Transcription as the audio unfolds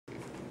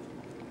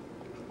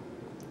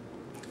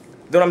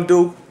what I'm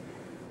do?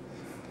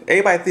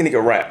 Everybody think they can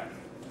rap.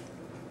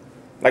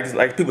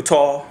 Like people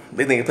tall,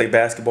 they think they play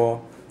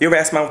basketball. You ever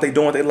ask them what they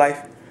doing with their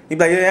life? You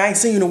be like, yeah, I ain't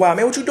seen you in a while,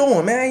 man. What you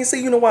doing, man? I ain't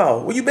seen you in a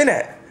while. Where you been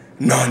at?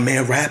 None,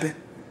 man, rapping.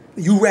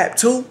 You rap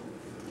too?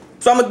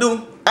 So I'm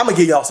gonna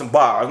give y'all some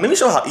bars. Let me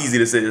show how easy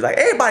this is. Like,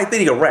 everybody think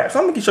they can rap, so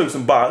I'm gonna show you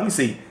some bars. Let me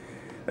see.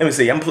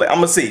 I'm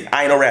gonna see.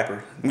 I ain't no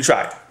rapper. Let me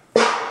try it.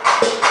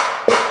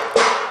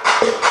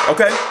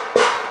 Okay?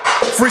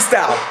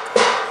 Freestyle.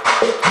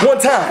 One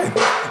time.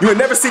 You will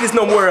never see this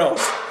nowhere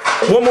else.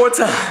 One more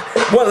time.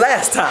 One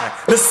last time.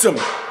 Listen to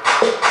me.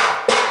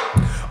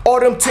 All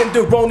them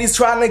tenderonis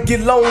trying to get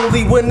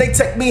lonely. When they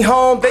take me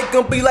home, they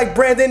gon' be like,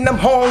 Brandon, I'm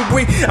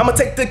hungry. I'ma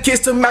take the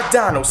kids to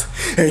McDonald's,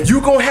 and you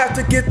gon' have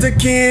to get the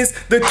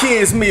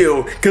kids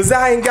meal. Cause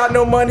I ain't got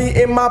no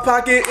money in my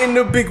pocket in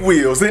the big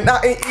wheels. And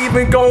I ain't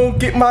even gon'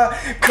 get my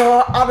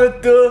car out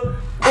of the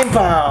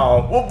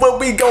impound. What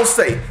we gon'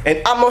 say?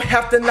 And I'ma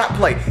have to not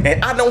play.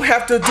 And I don't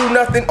have to do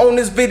nothing on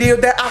this video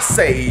that I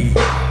say.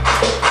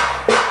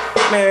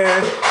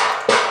 Man,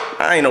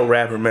 I ain't no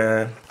rapper,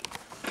 man.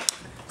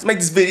 Let's make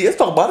this video. Let's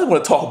talk about it. I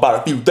want to talk about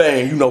a few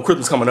things. You know,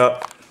 Christmas coming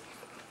up.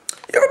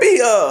 You ever be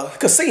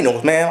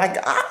casinos, man? Like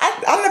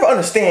I never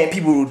understand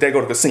people that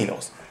go to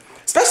casinos,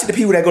 especially the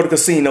people that go to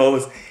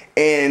casinos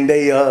and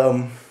they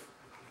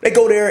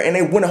go there and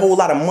they win a whole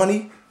lot of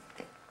money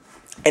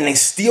and they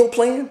still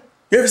playing.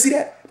 You ever see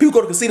that? People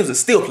go to casinos and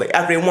still play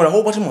after they won a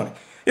whole bunch of money.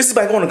 This is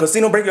like going to a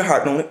casino, break your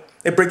heart, don't it?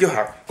 They break your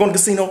heart. Go to the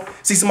casino,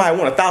 see somebody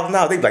won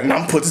 $1,000, they be like, nah,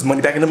 I'm gonna put this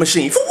money back in the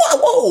machine. For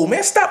what? Whoa,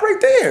 man, stop right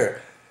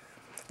there.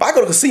 If I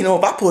go to the casino,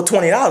 if I put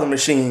 $20 in the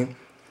machine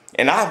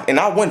and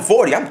I win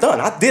 40, I'm done.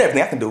 I did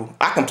everything I can do.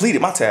 I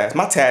completed my task.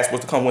 My task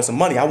was to come win some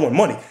money. I won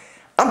money.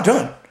 I'm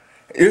done.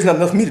 There's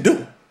nothing else for me to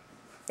do.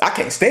 I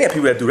can't stand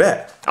people that do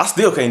that. I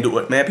still can't do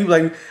it, man. People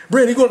like,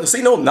 Brandon, you go to the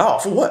casino? No,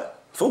 for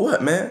what? For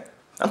what, man?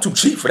 I'm too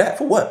cheap for that.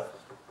 For what?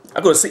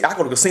 I go to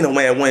the casino,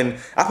 man, when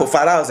I put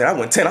 $5 in, I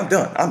win 10, I'm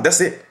done.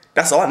 That's it.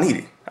 That's all I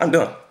needed. I'm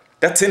done.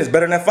 That 10 is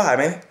better than that 5,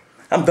 man.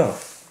 I'm done.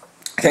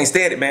 I can't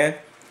stand it, man.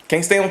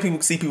 Can't stand when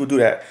people see people do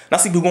that. And I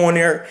see people go in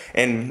there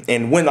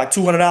and win like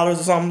 $200 or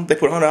something. They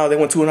put $100, they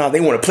win $200,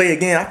 they want to play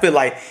again. I feel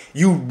like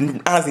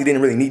you honestly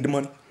didn't really need the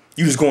money.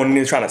 You just going in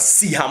there trying to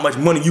see how much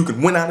money you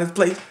can win out of this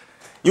place.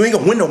 You ain't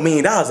gonna win no $1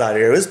 million out of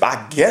there.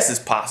 I guess it's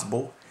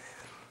possible.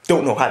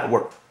 Don't know how to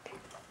work.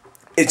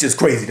 It's just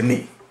crazy to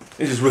me.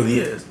 It just really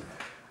is.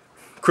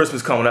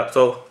 Christmas coming up,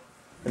 so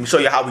let me show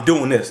you how we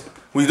doing this.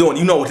 We doing,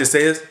 you know what this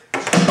is.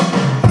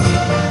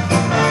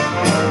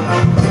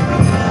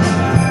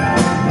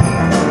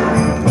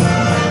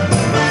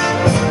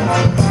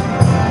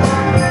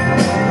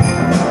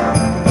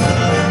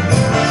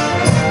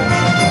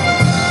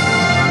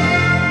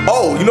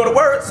 Oh, you know the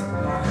words?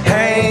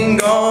 Hang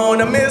on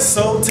the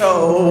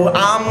mistletoe,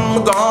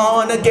 I'm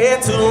gonna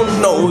get to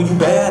know you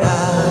better.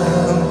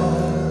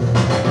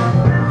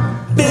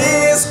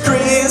 This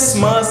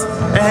Christmas,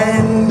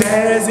 and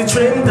as you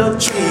trim the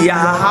tree,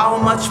 how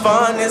much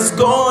fun it's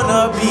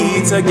gonna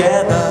be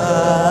together.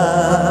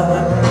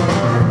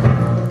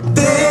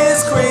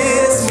 This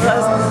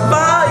Christmas,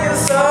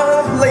 fires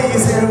are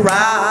blazing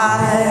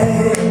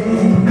bright,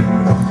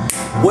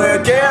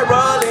 we're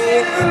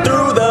caroling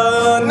through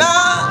the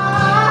night,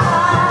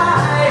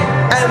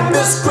 and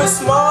this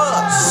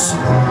Christmas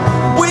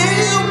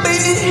will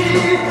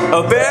be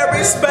a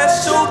very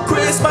special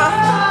Christmas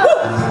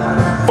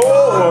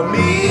for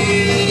me.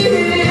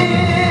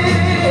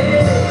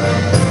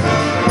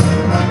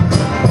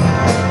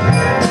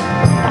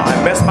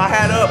 Messed my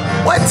hat up.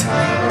 What?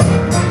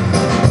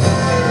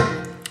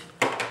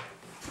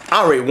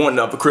 I already want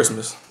enough for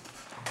Christmas.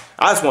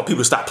 I just want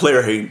people to stop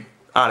player hating.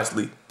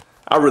 Honestly,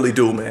 I really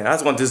do, man. I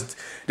just want this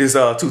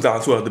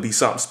 2012 to be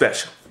something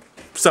special,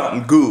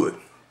 something good.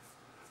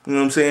 You know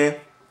what I'm saying?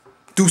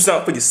 Do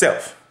something for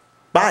yourself.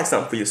 Buy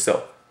something for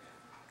yourself.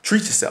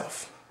 Treat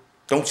yourself.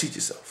 Don't cheat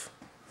yourself.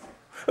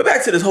 But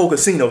back to this whole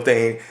casino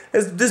thing.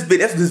 That's what this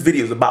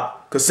video is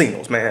about.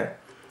 Casinos, man.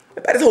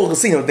 About this whole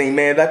casino thing,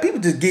 man, like people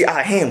just get out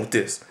of hand with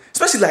this.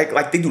 Especially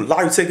like they do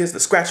lottery tickets, the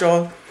scratch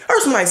off. I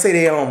heard somebody say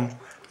they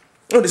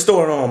the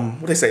store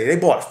what they say, they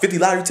bought 50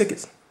 lottery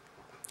tickets.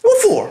 What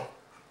for?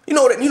 You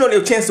know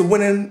their chance of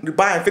winning,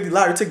 buying 50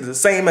 lottery tickets is the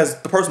same as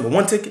the person with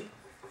one ticket?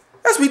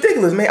 That's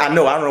ridiculous, man. I don't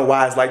know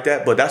why it's like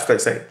that, but that's what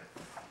they say.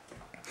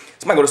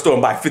 Somebody go to the store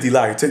and buy 50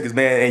 lottery tickets,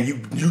 man, and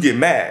you get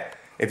mad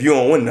if you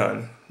don't win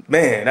none.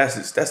 Man,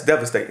 that's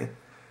devastating.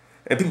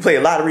 And people play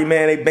a lottery,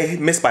 man, they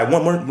miss by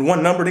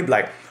one number, they be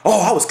like,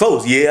 oh, I was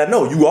close. Yeah, I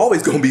know, you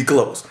always gonna be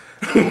close.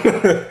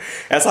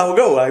 That's how it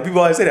go. Like, people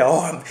always say that,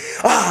 oh,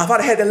 if I'd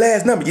have had that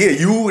last number. Yeah,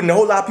 you and a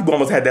whole lot of people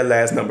almost had that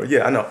last number.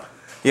 Yeah, I know.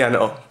 Yeah, I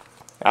know.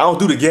 I don't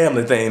do the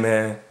gambling thing,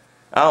 man.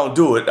 I don't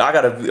do it.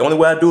 The only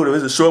way I do it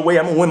is a short way.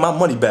 I'm gonna win my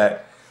money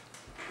back.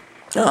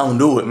 I don't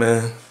do it,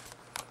 man.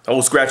 I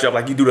will scratch off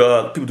like you do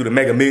people do the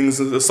Mega Millions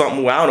or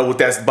something. I don't know what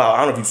that's about.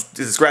 I don't know if it's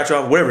a scratch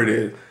off, whatever it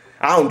is.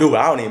 I don't do it.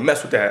 I don't even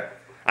mess with that.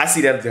 I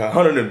see that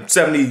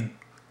 170,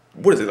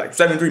 what is it, like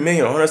 73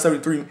 million or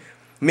 173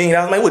 million.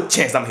 I was like, what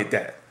chance I'm gonna hit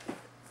that?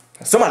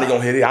 Somebody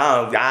gonna hit it.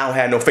 I don't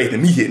have no faith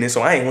in me hitting it,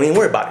 so we ain't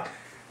worried about it.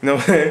 You know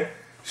what I'm saying?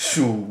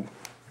 Shoot.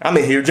 I'm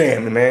in here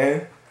jamming,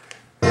 man.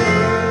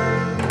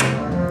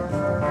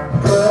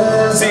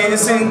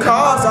 Citizen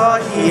cars are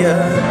here.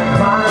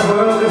 My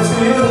world is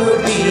filled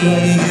with you.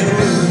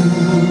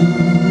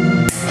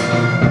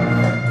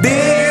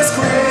 This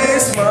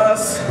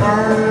Christmas,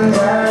 and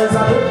as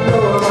I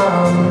look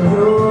around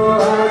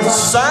you,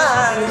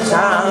 shine,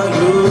 shine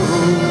you.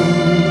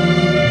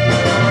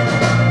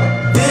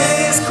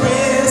 This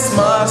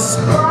Christmas,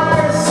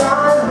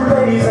 shine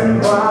blazing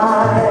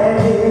bright.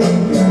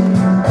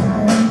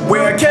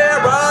 We're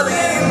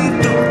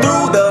caroling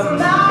through the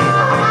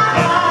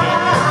night,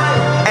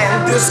 and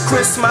this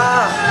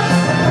Christmas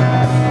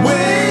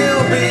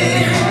will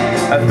be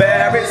a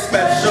very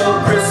special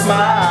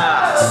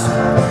Christmas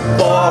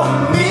for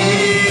me.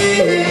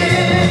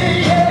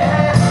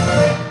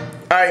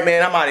 Alright,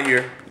 man, I'm out of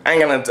here. I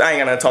ain't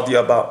gonna talk to you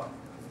about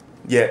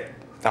yet.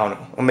 I don't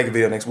know. I'll make a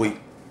video next week.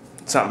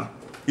 Something.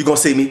 You gonna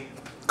see me.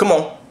 Come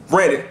on.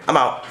 Brandon, I'm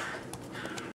out.